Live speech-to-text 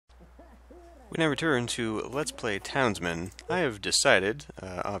When I return to Let's Play Townsmen, I have decided,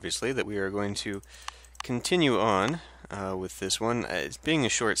 obviously, that we are going to continue on with this one. Being a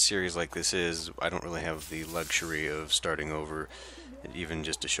short series like this is, I don't really have the luxury of starting over, even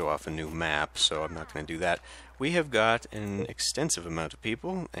just to show off a new map, so I'm not going to do that. We have got an extensive amount of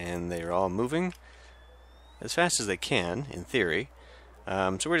people, and they are all moving as fast as they can, in theory.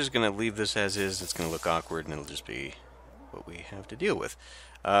 So we're just going to leave this as is. It's going to look awkward, and it'll just be what we have to deal with.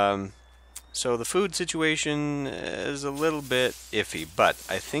 So the food situation is a little bit iffy, but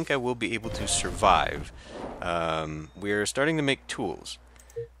I think I will be able to survive. We're starting to make tools.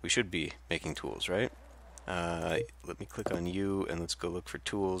 We should be making tools, right? Let me click on you and let's go look for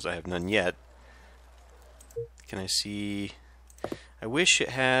tools. I have none yet. Can I see? I wish it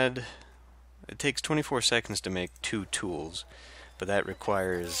had... It takes 24 seconds to make 2 tools, but that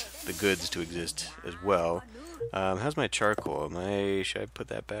requires the goods to exist as well. How's my charcoal? Should I put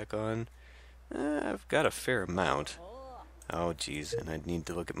that back on? I've got a fair amount. Oh, geez, and I need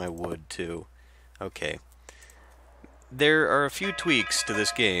to look at my wood, too. Okay. There are a few tweaks to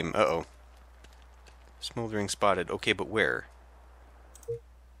this game. Uh-oh. Smoldering spotted. Okay, but where?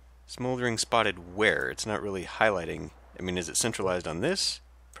 Smoldering spotted where? It's not really highlighting. I mean, is it centralized on this?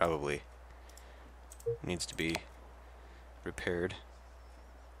 Probably. It needs to be repaired.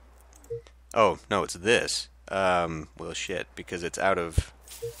 Oh, no, it's this. Well, shit, because it's out of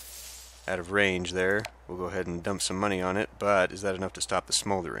range there. We'll go ahead and dump some money on it, but is that enough to stop the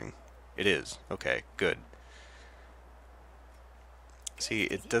smoldering? It is. Okay, good. See,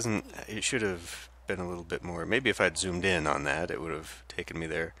 it should have been a little bit more. Maybe if I'd zoomed in on that, it would have taken me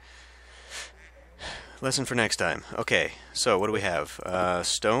there. Lesson for next time. Okay, so what do we have?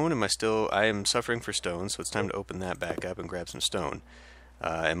 Stone. I am suffering for stone, so it's time to open that back up and grab some stone.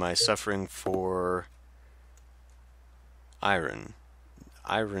 Am I suffering for iron?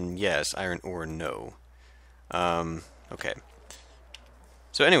 Iron, yes. Iron ore, no. Okay.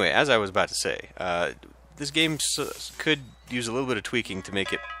 So anyway, as I was about to say, this game could use a little bit of tweaking to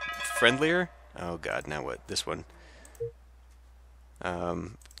make it friendlier. Oh god, now what? This one.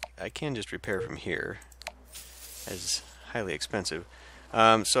 I can just repair from here. It's highly expensive.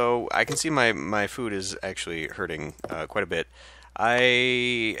 So I can see my food is actually hurting quite a bit.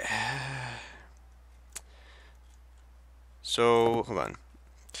 So, hold on.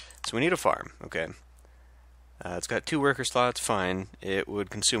 So we need a farm, okay. It's got 2 worker slots, fine. It would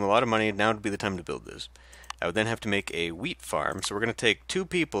consume a lot of money. Now would be the time to build this. I would then have to make a wheat farm, so we're going to take 2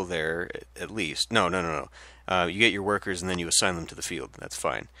 people there, at least. No. You get your workers and then you assign them to the field. That's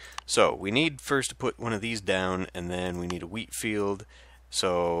fine. So, we need first to put one of these down, and then we need a wheat field.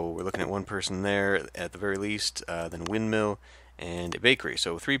 So, we're looking at 1 person there, at the very least, then a windmill, and a bakery.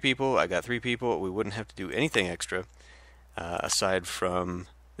 So, 3 people, I got 3 people. We wouldn't have to do anything extra, aside from...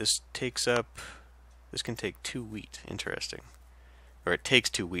 This can take 2 wheat. Interesting. Or it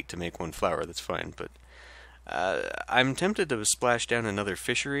takes 2 wheat to make 1 flour. That's fine. But I'm tempted to splash down another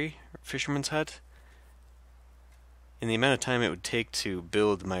fisherman's hut. In the amount of time it would take to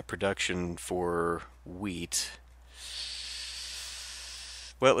build my production for wheat.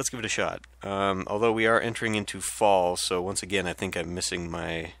 Well, let's give it a shot. Although we are entering into fall, so once again, I think I'm missing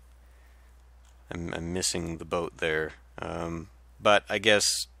I'm missing the boat there. But I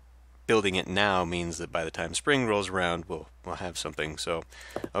guess building it now means that by the time spring rolls around, we'll have something. So,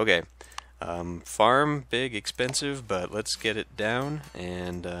 okay, farm, big, expensive, but let's get it down.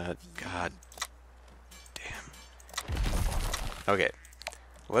 And God damn. Okay,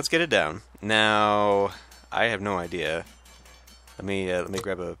 let's get it down. Now, I have no idea. Let me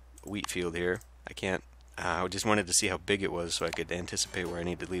grab a wheat field here. I can't. I just wanted to see how big it was so I could anticipate where I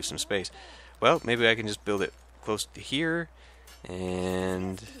need to leave some space. Well, maybe I can just build it close to here.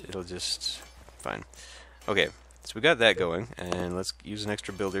 And it'll just... fine. Okay, so we got that going, and let's use an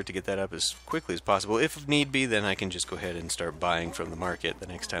extra builder to get that up as quickly as possible. If need be, then I can just go ahead and start buying from the market the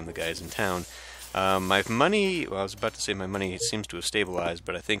next time the guy's in town. My money... well, I was about to say my money seems to have stabilized,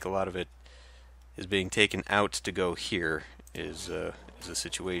 but I think a lot of it is being taken out to go here, is a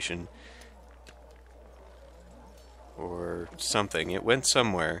situation. Or something. It went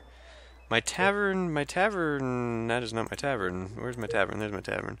somewhere. My tavern, that is not my tavern. Where's my tavern? There's my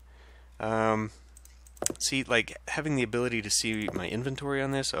tavern. See, like, having the ability to see my inventory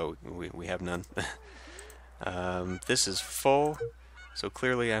on this, oh, we have none. This is full, so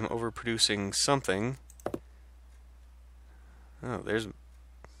clearly I'm overproducing something. Oh, there's,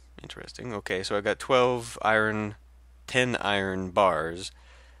 interesting. Okay, so I got 12 iron, 10 iron bars,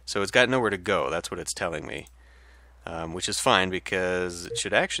 so it's got nowhere to go, that's what it's telling me. Which is fine because it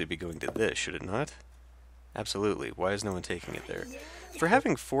should actually be going to this, should it not? Absolutely. Why is no one taking it there? For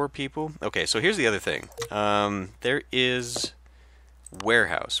having 4 people... Okay, so here's the other thing. There is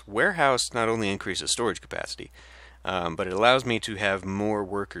warehouse. Warehouse not only increases storage capacity, but it allows me to have more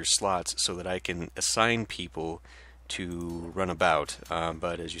worker slots so that I can assign people to run about.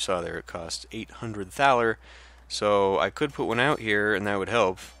 But as you saw there, it costs 800 thaler, so I could put one out here and that would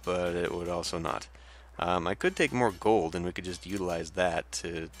help, but it would also not. I could take more gold and we could just utilize that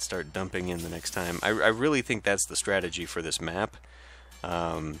to start dumping in the next time. I really think that's the strategy for this map.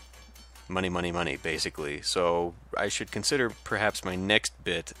 Money, money, money, basically. So I should consider perhaps my next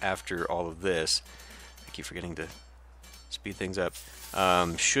bit after all of this. I keep forgetting to speed things up.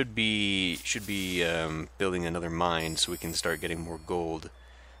 Should be building another mine so we can start getting more gold.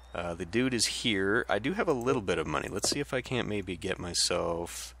 The dude is here. I do have a little bit of money. Let's see if I can't maybe get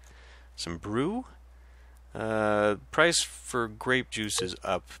myself some brew. Price for grape juice is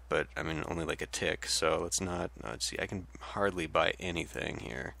up, but I mean only like a tick, so let's not. Let's see, I can hardly buy anything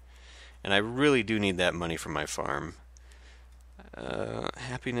here, and I really do need that money for my farm.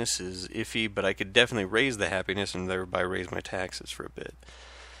 Happiness is iffy, but I could definitely raise the happiness and thereby raise my taxes for a bit.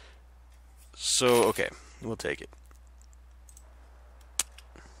 So okay, we'll take it.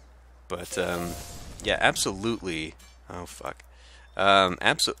 But yeah, absolutely. Oh fuck. Oh,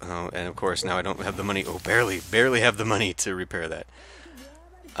 and of course now I don't have the money. Oh, barely have the money to repair that.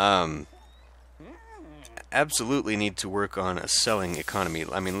 Absolutely need to work on a selling economy.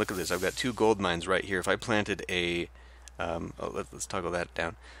 I mean, look at this. I've got 2 gold mines right here. If I planted a, let's toggle that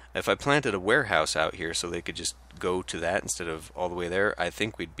down. If I planted a warehouse out here so they could just go to that instead of all the way there, I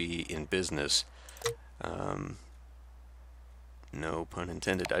think we'd be in business. No pun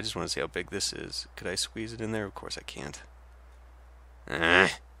intended. I just want to see how big this is. Could I squeeze it in there? Of course I can't.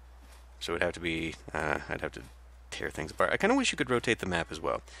 So it'd have to be, I'd have to tear things apart. I kind of wish you could rotate the map as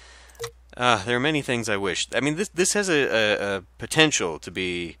well. There are many things I wish. I mean, this has a potential to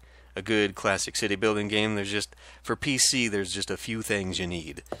be a good classic city building game. There's just, for PC, there's just a few things you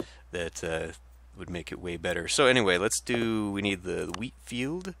need that would make it way better. So anyway, we need the wheat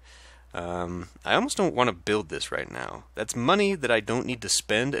field. I almost don't want to build this right now. That's money that I don't need to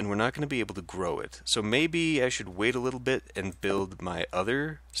spend, and we're not going to be able to grow it. So maybe I should wait a little bit and build my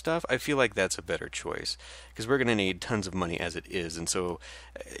other stuff. I feel like that's a better choice, because we're going to need tons of money as it is. And so,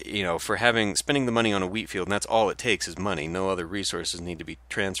 you know, for spending the money on a wheat field, and that's all it takes is money. No other resources need to be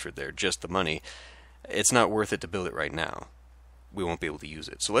transferred there, just the money. It's not worth it to build it right now. We won't be able to use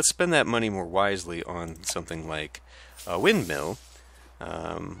it. So let's spend that money more wisely on something like a windmill.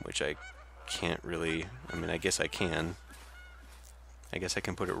 Which I can't really, I mean, I guess I can. I guess I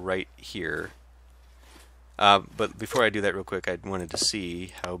can put it right here. But before I do that real quick, I wanted to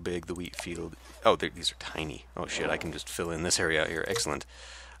see how big the wheat field... Oh, these are tiny. Oh shit, I can just fill in this area out here. Excellent.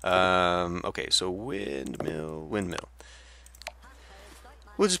 Okay, so windmill.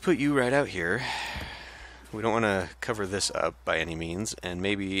 We'll just put you right out here. We don't want to cover this up by any means, and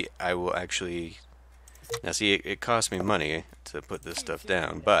maybe I will actually... Now see, it costs me money to put this stuff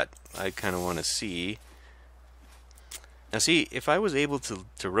down, but I kind of want to see... Now see, if I was able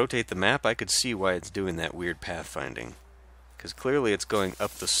to rotate the map, I could see why it's doing that weird pathfinding. Because clearly it's going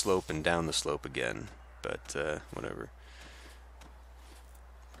up the slope and down the slope again, but whatever.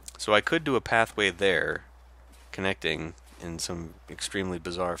 So I could do a pathway there, connecting in some extremely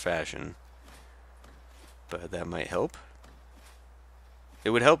bizarre fashion, but that might help.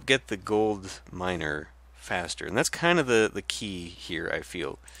 It would help get the gold miner faster, and that's kind of the key here, I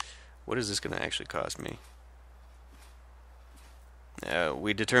feel. What is this going to actually cost me?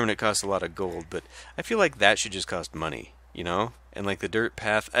 We determined it costs a lot of gold, but I feel like that should just cost money, you know? And like the dirt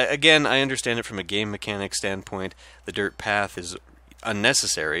path, again, I understand it from a game mechanic standpoint. The dirt path is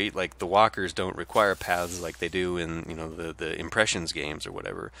unnecessary. Like the walkers don't require paths like they do in, you know, the Impressions games or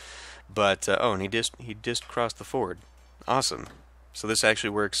whatever. But oh, and he just crossed the ford. Awesome. So this actually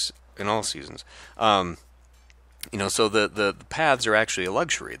works in all seasons. You know, so the paths are actually a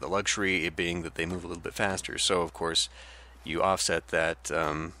luxury. The luxury being that they move a little bit faster. So of course, you offset that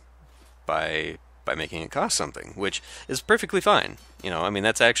by making it cost something, which is perfectly fine. You know, I mean,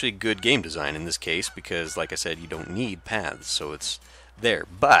 that's actually good game design in this case because, like I said, you don't need paths, so it's there.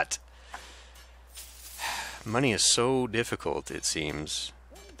 But money is so difficult, it seems,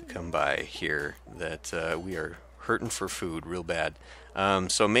 to come by here that we are hurting for food real bad.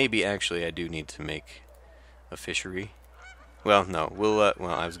 So maybe actually I do need to make a fishery. Well, no, we'll well,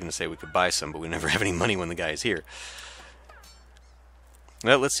 I was going to say we could buy some, but we never have any money when the guy is here.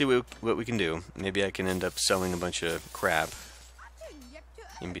 Well, let's see what we can do. Maybe I can end up selling a bunch of crap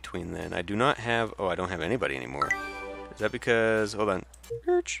in between then. I do not have... Oh, I don't have anybody anymore. Is that because... Hold on.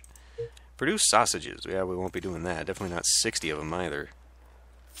 Produce sausages. Yeah, we won't be doing that. Definitely not 60 of them either.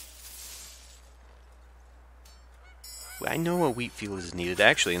 I know a wheat field is needed.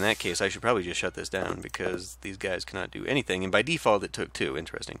 Actually, in that case, I should probably just shut this down because these guys cannot do anything. And by default, it took 2.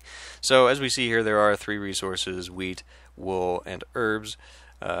 Interesting. So, as we see here, there are 3 resources: wheat, wool, and herbs.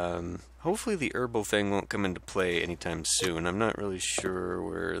 Hopefully the herbal thing won't come into play anytime soon. I'm not really sure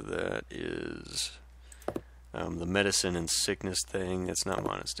where that is. The medicine and sickness thing, it's not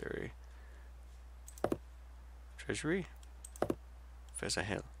monastery. Treasury?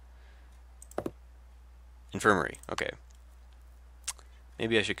 Fezahel. Infirmary, okay.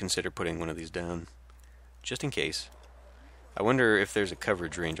 Maybe I should consider putting one of these down, just in case. I wonder if there's a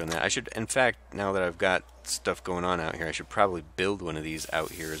coverage range on that. I should, in fact, now that I've got stuff going on out here, I should probably build one of these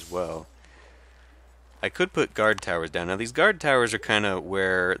out here as well. I could put guard towers down. Now, these guard towers are kind of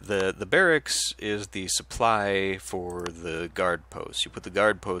where the barracks is the supply for the guard posts. You put the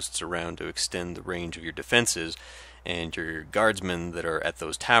guard posts around to extend the range of your defenses, and your guardsmen that are at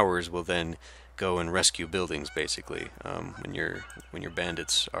those towers will then go and rescue buildings, basically, when your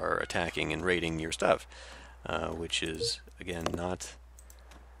bandits are attacking and raiding your stuff, which is, again, not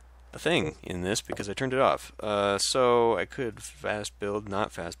a thing in this because I turned it off. So I could fast build,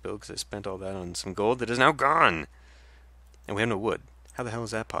 not fast build, because I spent all that on some gold that is now gone. And we have no wood. How the hell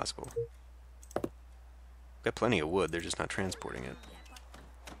is that possible? We've got plenty of wood, they're just not transporting it.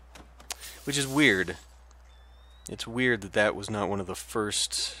 Which is weird. It's weird that that was not one of the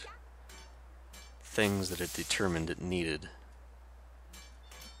first things that it determined it needed.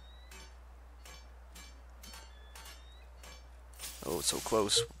 Oh, it's so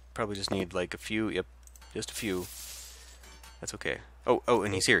close. Probably just need like a few. Yep, just a few. That's okay. Oh,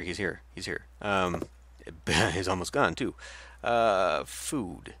 and he's here. He's here. He's here. He's almost gone too.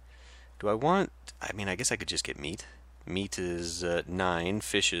 Food. Do I want? I mean, I guess I could just get meat. Meat is 9.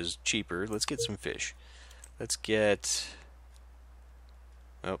 Fish is cheaper. Let's get some fish. Let's get.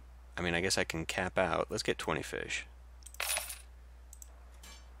 Oh, I mean, I guess I can cap out. Let's get 20 fish.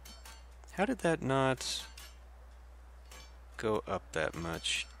 How did that not go up that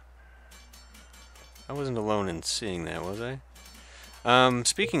much? I wasn't alone in seeing that, was I?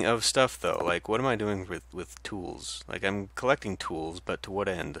 Speaking of stuff, though, like, what am I doing with tools? Like, I'm collecting tools, but to what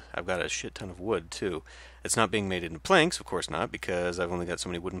end? I've got a shit ton of wood, too. It's not being made into planks, of course not, because I've only got so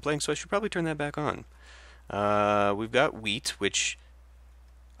many wooden planks, so I should probably turn that back on. We've got wheat, which...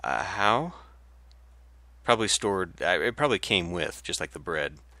 how? Probably stored... it probably came with, just like the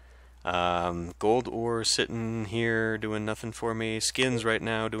bread. Gold ore sitting here doing nothing for me. Skins right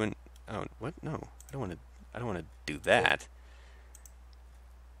now doing... Oh, what? No. I don't want to do that.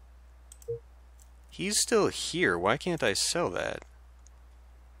 He's still here. Why can't I sell that?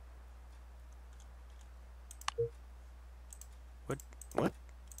 What?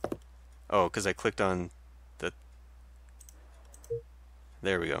 Oh, because I clicked on the...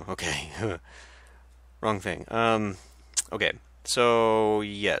 There we go. Okay. Wrong thing. Okay. So,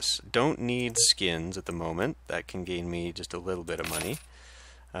 yes. Don't need skins at the moment. That can gain me just a little bit of money.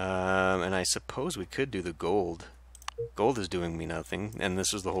 And I suppose we could do the gold. Gold is doing me nothing, and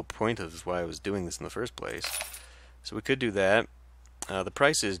this is the whole point of why I was doing this in the first place. So we could do that. The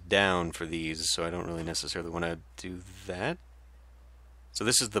price is down for these, so I don't really necessarily want to do that. So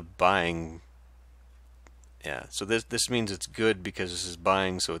this is the buying. Yeah, so this means it's good because this is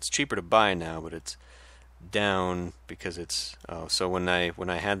buying, so it's cheaper to buy now, but it's down because it's... Oh, so when I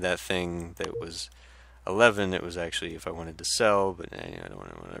had that thing that was 11, it was actually if I wanted to sell, but I don't want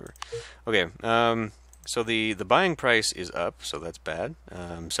to, whatever. Okay, so the buying price is up, so that's bad.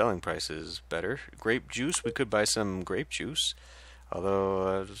 Selling price is better. Grape juice, we could buy some grape juice,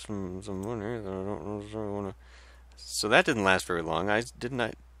 although some money, I don't really want to. So that didn't last very long. I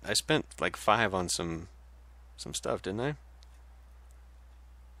spent like 5 on some stuff, didn't I?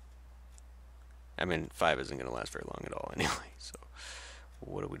 I mean, 5 isn't going to last very long at all anyway. So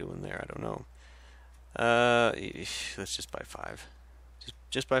what are we doing there? I don't know. Let's just buy 5.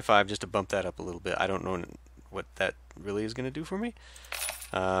 Just buy 5, just to bump that up a little bit. I don't know what that really is going to do for me.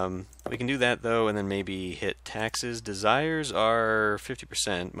 We can do that, though, and then maybe hit taxes. Desires are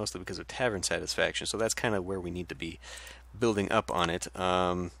 50%, mostly because of tavern satisfaction, so that's kind of where we need to be building up on it.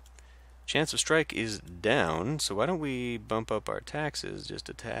 Chance of strike is down, so why don't we bump up our taxes just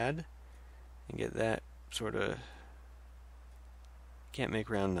a tad and get that sort of... Can't make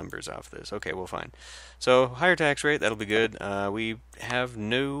round numbers off this. Okay, well, fine. So, higher tax rate, that'll be good. We have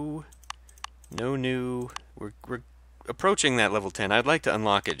no new... We're approaching that level 10. I'd like to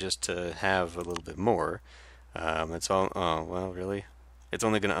unlock it just to have a little bit more. It's all... Oh, well, really? It's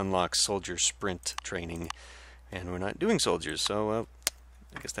only going to unlock soldier sprint training, and we're not doing soldiers, so, well,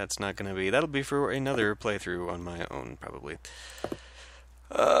 I guess that's not going to be... That'll be for another playthrough on my own, probably.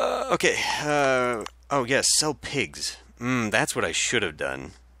 Okay. Oh, yes, sell pigs. That's what I should have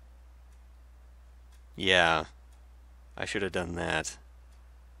done. Yeah. I should have done that.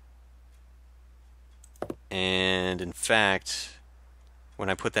 And, in fact, when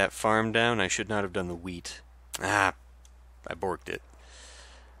I put that farm down, I should not have done the wheat. I borked it.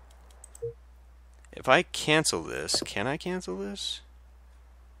 If I cancel this, can I cancel this?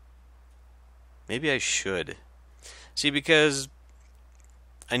 Maybe I should. See, because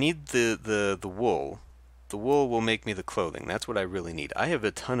I need the wool. The wool will make me the clothing. That's what I really need. I have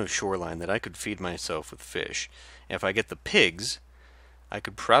a ton of shoreline that I could feed myself with fish. And if I get the pigs, I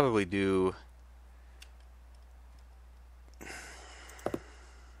could probably do...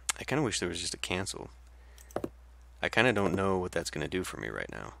 I kind of wish there was just a cancel. I kind of don't know what that's going to do for me right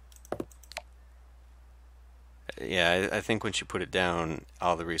now. Yeah, I think once you put it down,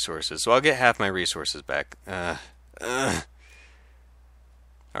 all the resources. So I'll get half my resources back. Alright,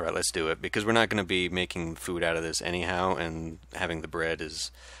 let's do it. Because we're not going to be making food out of this anyhow, and having the bread is...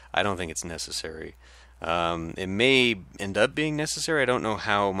 I don't think it's necessary. It may end up being necessary. I don't know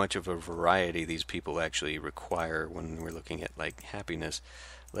how much of a variety these people actually require when we're looking at, like, happiness.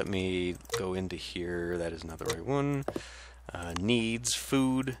 Let me go into here. That is not the right one. Needs,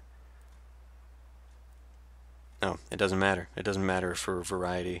 food... No, it doesn't matter. It doesn't matter for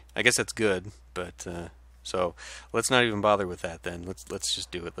variety. I guess that's good, but so let's not even bother with that then. Let's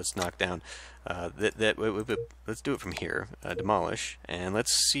just do it. Let's knock down let's do it from here. Demolish, and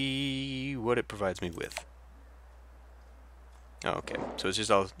let's see what it provides me with. Oh, okay. So it's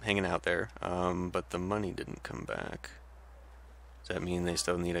just all hanging out there. But the money didn't come back. Does that mean they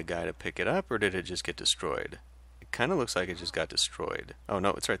still need a guy to pick it up, or did it just get destroyed? It kind of looks like it just got destroyed. Oh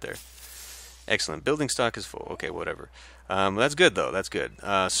no, it's right there. Excellent. Building stock is full. Okay, whatever. That's good though. That's good.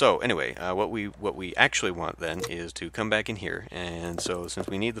 So anyway, what we actually want then is to come back in here. And so since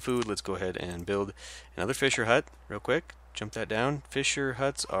we need the food, let's go ahead and build another fisher hut real quick. Jump that down. Fisher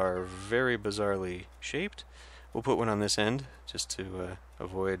huts are very bizarrely shaped. We'll put one on this end just to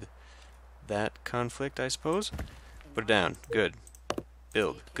avoid that conflict, I suppose. Put it down. Good.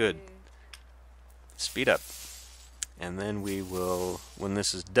 Build. Good. Speed up. And then we will, when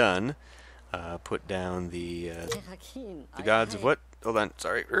this is done, put down the gods of what? Hold on,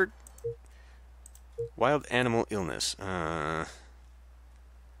 sorry. Wild animal illness.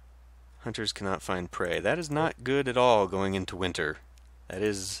 Hunters cannot find prey. That is not good at all going into winter. That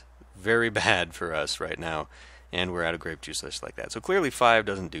is very bad for us right now. And we're out of grape juice just like that. So clearly 5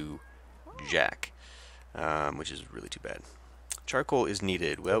 doesn't do jack, which is really too bad. Charcoal is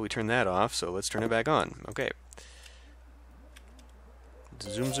needed. Well, we turned that off, so let's turn it back on. Okay.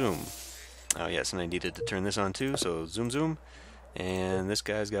 Zoom, zoom. Oh yes, and I needed to turn this on too, so zoom zoom. And this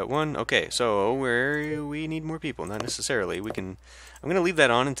guy's got 1. Okay, so we need more people, not necessarily. I'm going to leave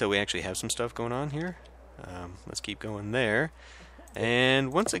that on until we actually have some stuff going on here. Let's keep going there.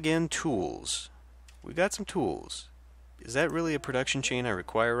 And once again, tools. We got some tools. Is that really a production chain I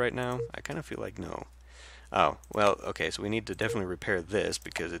require right now? I kind of feel like no. Oh, well, okay, so we need to definitely repair this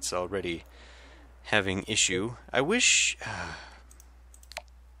because it's already having issue. I wish...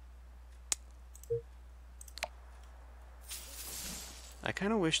 I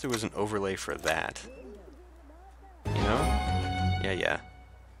kind of wish there was an overlay for that. You know? Yeah.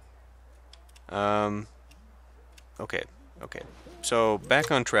 Okay. So,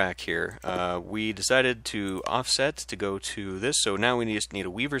 back on track here. We decided to offset to go to this, so now we just need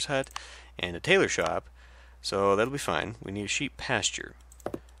a weaver's hut and a tailor shop. So, that'll be fine. We need a sheep pasture.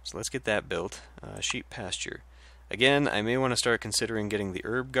 So, let's get that built. Sheep pasture. Again, I may want to start considering getting the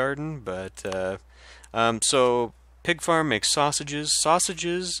herb garden, but, so... Pig farm makes sausages.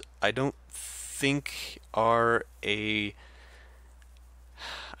 Sausages, I don't think are I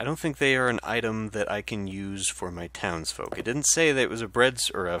don't think they are an item that I can use for my townsfolk. It didn't say that it was a bread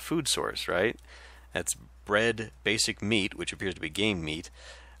or a food source, right? That's bread, basic meat, which appears to be game meat.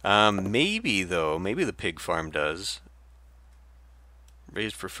 Maybe though, maybe the pig farm does.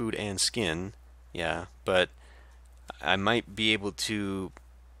 Raised for food and skin, yeah. But I might be able to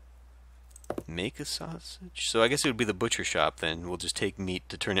make a sausage? So I guess it would be the butcher shop then. We'll just take meat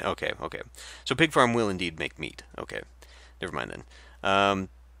to turn it... Okay. So pig farm will indeed make meat. Okay. Never mind then.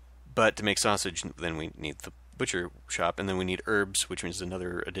 But to make sausage, then we need the butcher shop, and then we need herbs, which is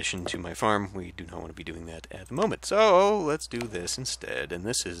another addition to my farm. We do not want to be doing that at the moment. So let's do this instead. And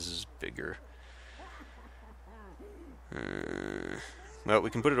this is bigger. Well, we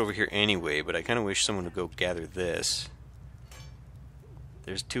can put it over here anyway, but I kind of wish someone would go gather this.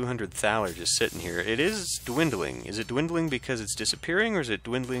 There's 200 thaler just sitting here. It is dwindling. Is it dwindling because it's disappearing, or is it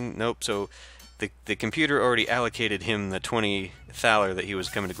dwindling? Nope. So the computer already allocated him the 20 thaler that he was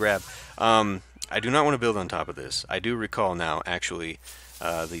coming to grab. I do not want to build on top of this. I do recall now, actually,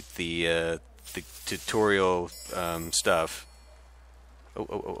 the tutorial stuff.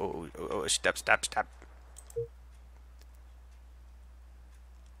 Oh, stop.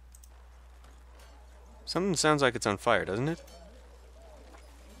 Something sounds like it's on fire, doesn't it?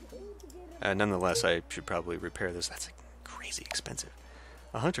 Nonetheless, I should probably repair this. That's like crazy expensive.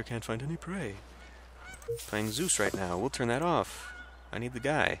 A hunter can't find any prey. Playing Zeus right now. We'll turn that off. I need the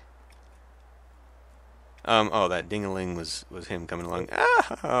guy. Oh, that ding-a-ling was him coming along.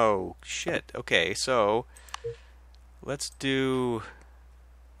 Oh, shit. Okay, so let's do...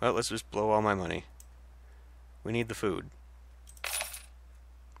 Well, let's just blow all my money. We need the food.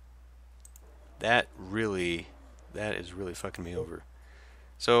 That is really fucking me over.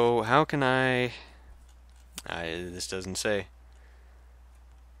 So, how can this doesn't say.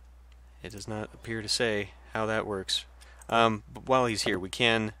 It does not appear to say how that works. But while he's here, we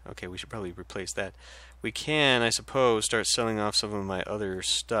can... Okay, we should probably replace that. We can, I suppose, start selling off some of my other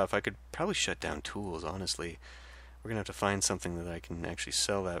stuff. I could probably shut down tools, honestly. We're going to have to find something that I can actually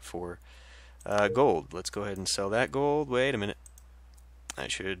sell that for. Gold. Let's go ahead and sell that gold. Wait a minute. I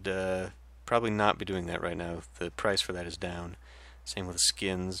should probably not be doing that right now. The price for that is down. Same with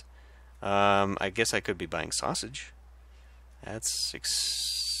skins. I guess I could be buying sausage. That's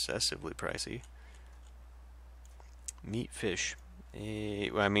excessively pricey. Meat, fish.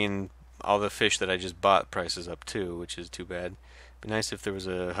 I mean, all the fish that I just bought prices up too, which is too bad. Be nice if there was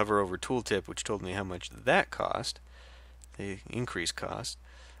a hover over tooltip which told me how much that cost. The increased cost.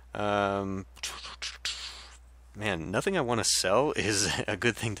 Man, nothing I want to sell is a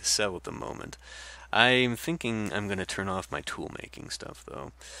good thing to sell at the moment. I'm thinking I'm going to turn off my tool making stuff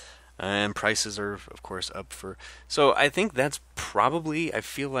though. And prices are, of course, up for... So I think that's probably... I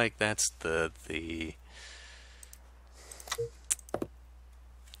feel like that's the...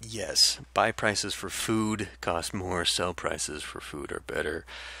 Yes, buy prices for food cost more, sell prices for food are better.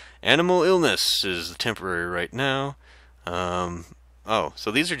 Animal illness is temporary right now. Oh, so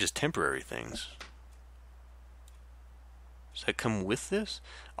these are just temporary things. Does that come with this?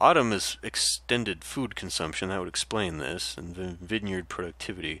 Autumn is extended food consumption, that would explain this, and vineyard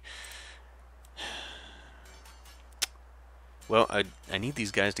productivity. Well, I need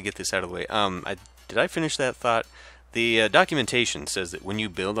these guys to get this out of the way. Did I finish that thought? The documentation says that when you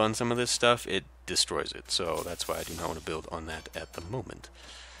build on some of this stuff, it destroys it. So that's why I do not want to build on that at the moment.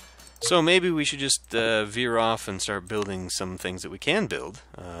 So maybe we should just veer off and start building some things that we can build.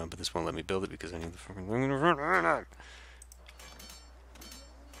 But this won't let me build it because I need the fucking...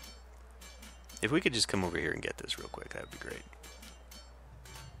 If we could just come over here and get this real quick, that would be great.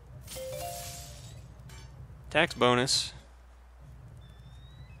 Tax bonus.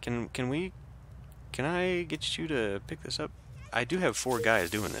 Can I get you to pick this up? I do have 4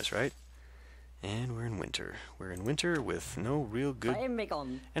 guys doing this, right? And we're in winter. We're in winter with no real good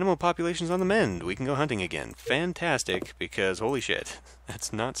animal populations on the mend. We can go hunting again. Fantastic, because holy shit,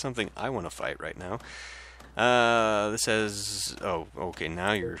 that's not something I want to fight right now. This says, oh, okay,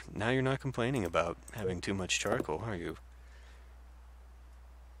 now you're not complaining about having too much charcoal, are you?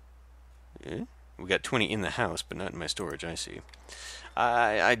 Eh? We got 20 in the house, but not in my storage, I see.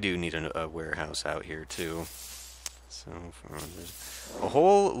 I do need a warehouse out here, too. So, there's a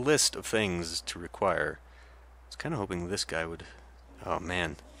whole list of things to require. I was kind of hoping this guy would... Oh,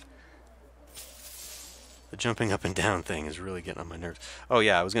 man. The jumping up and down thing is really getting on my nerves. Oh,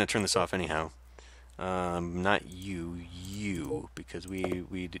 yeah, I was going to turn this off anyhow. Not you, because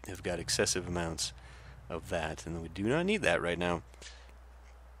we have got excessive amounts of that, and we do not need that right now.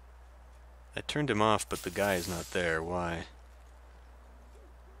 I turned him off, but the guy is not there. Why?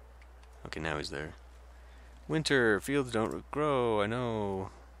 Okay, now he's there. Winter, fields don't grow, I know.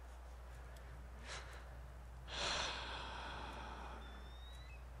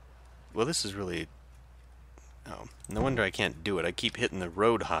 Well, this is really... Oh, no wonder I can't do it. I keep hitting the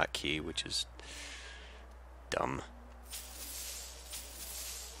road hotkey, which is dumb.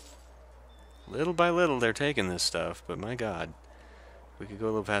 Little by little, they're taking this stuff, but my god. We could go a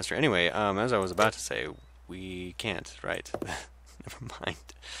little faster. Anyway, as I was about to say, we can't, right? Never mind.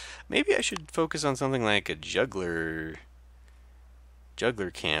 Maybe I should focus on something like a juggler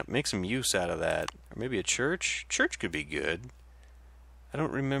camp. Make some use out of that. Or maybe a church. Church could be good. I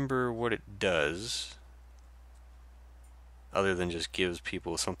don't remember what it does, other than just gives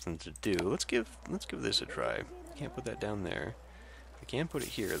people something to do. Let's give this a try. Can't put that down there. I can put it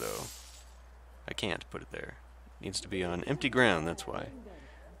here though. I can't put it there. Needs to be on empty ground, that's why.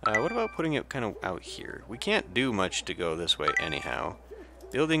 What about putting it kind of out here? We can't do much to go this way anyhow.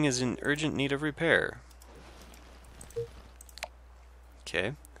 Building is in urgent need of repair.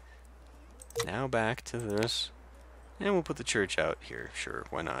 Okay. Now back to this. And we'll put the church out here. Sure,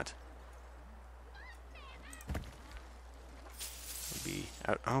 why not? Be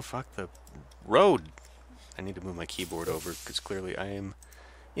out. Oh, fuck the road! I need to move my keyboard over because clearly I am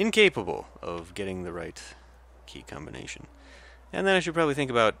incapable of getting the right key combination. And then I should probably think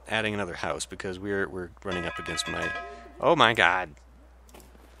about adding another house because we're running up against my... Oh my god!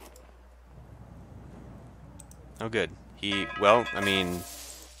 Oh good. Well, I mean,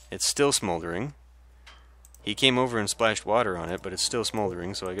 it's still smoldering. He came over and splashed water on it, but it's still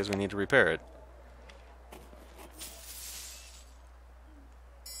smoldering, so I guess we need to repair it.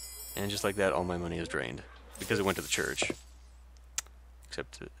 And just like that, all my money is drained. Because it went to the church.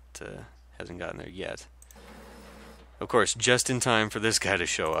 Except it hasn't gotten there yet. Of course, just in time for this guy to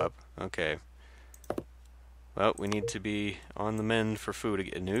show up. Okay. Well, we need to be on the mend for food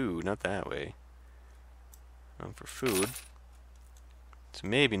again. No, not that way. For food. So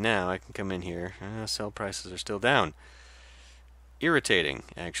maybe now I can come in here. Sell prices are still down. Irritating,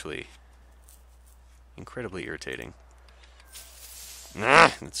 actually. Incredibly irritating. Nah,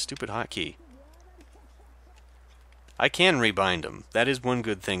 that stupid hotkey. I can rebind them. That is one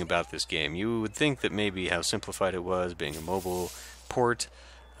good thing about this game. You would think that maybe how simplified it was, being a mobile port.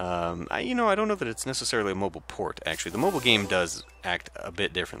 I don't know that it's necessarily a mobile port, actually. The mobile game does act a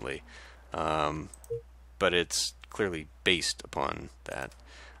bit differently. But it's clearly based upon that.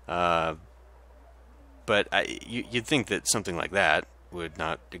 But you'd think that something like that would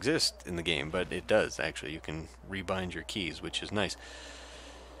not exist in the game, but it does, actually. You can rebind your keys, which is nice.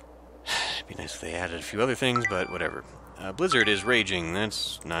 It'd be nice if they added a few other things, but whatever. Blizzard is raging.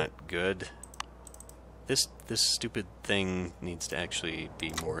 That's not good. This stupid thing needs to actually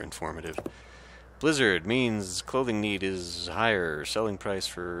be more informative. Blizzard means clothing need is higher. Selling price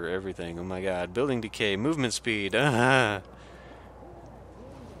for everything. Oh my god. Building decay. Movement speed.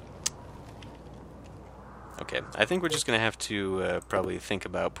 Okay, I think we're just going to have to probably think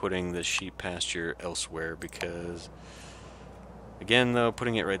about putting the sheep pasture elsewhere because, again though,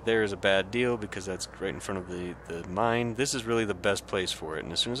 putting it right there is a bad deal because that's right in front of the mine. This is really the best place for it,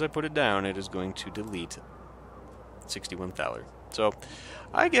 and as soon as I put it down, it is going to delete 61 Thaler. So,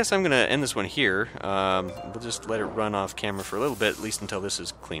 I guess I'm going to end this one here. We'll just let it run off camera for a little bit, at least until this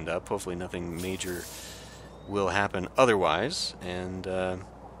is cleaned up. Hopefully nothing major will happen otherwise, and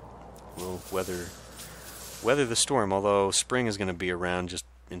we'll weather the storm, although spring is going to be around just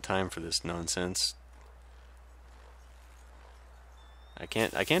in time for this nonsense. I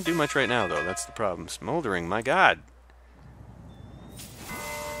can't do much right now, though. That's the problem. Smoldering, my god!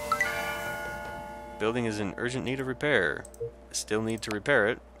 Building is in urgent need of repair. Still need to repair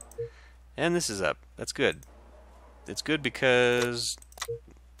it. And this is up. That's good. It's good because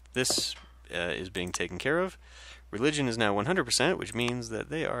this is being taken care of. Religion is now 100%, which means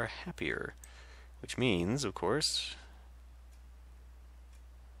that they are happier. Which means, of course...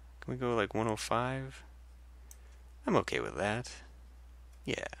 Can we go like 105? I'm okay with that.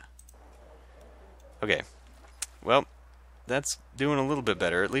 Yeah. Okay. Well, that's doing a little bit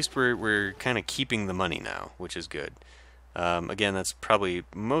better. At least we're kind of keeping the money now, which is good. Again, that's probably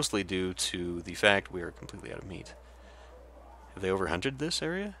mostly due to the fact we are completely out of meat. Have they overhunted this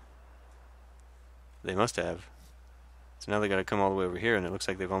area? They must have. So now they got to come all the way over here, and it looks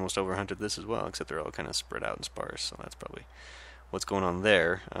like they've almost overhunted this as well, except they're all kind of spread out and sparse, so that's probably what's going on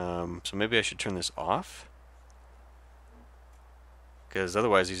there. So maybe I should turn this off, because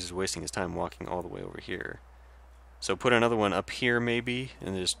otherwise he's just wasting his time walking all the way over here. So put another one up here maybe,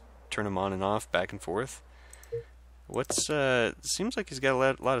 and just turn them on and off, back and forth. Seems like he's got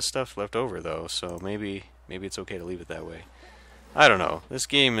a lot of stuff left over though, so maybe it's okay to leave it that way. I don't know. This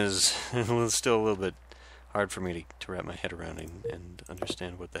game is still a little bit hard for me to wrap my head around and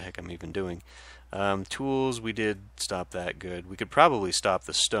understand what the heck I'm even doing. Tools, we did stop that. Good. We could probably stop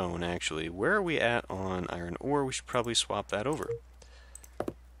the stone, actually. Where are we at on iron ore? We should probably swap that over.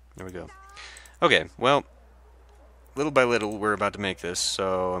 There we go. Okay, well, little by little, we're about to make this,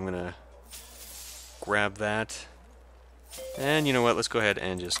 so I'm going to grab that. And you know what? Let's go ahead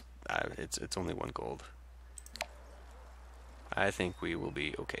and just... it's only 1 gold. I think we will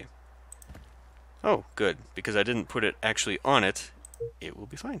be okay. Oh, good. Because I didn't put it actually on it, it will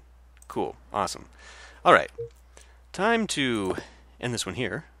be fine. Cool. Awesome. Alright. Time to end this one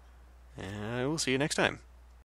here. And we'll see you next time.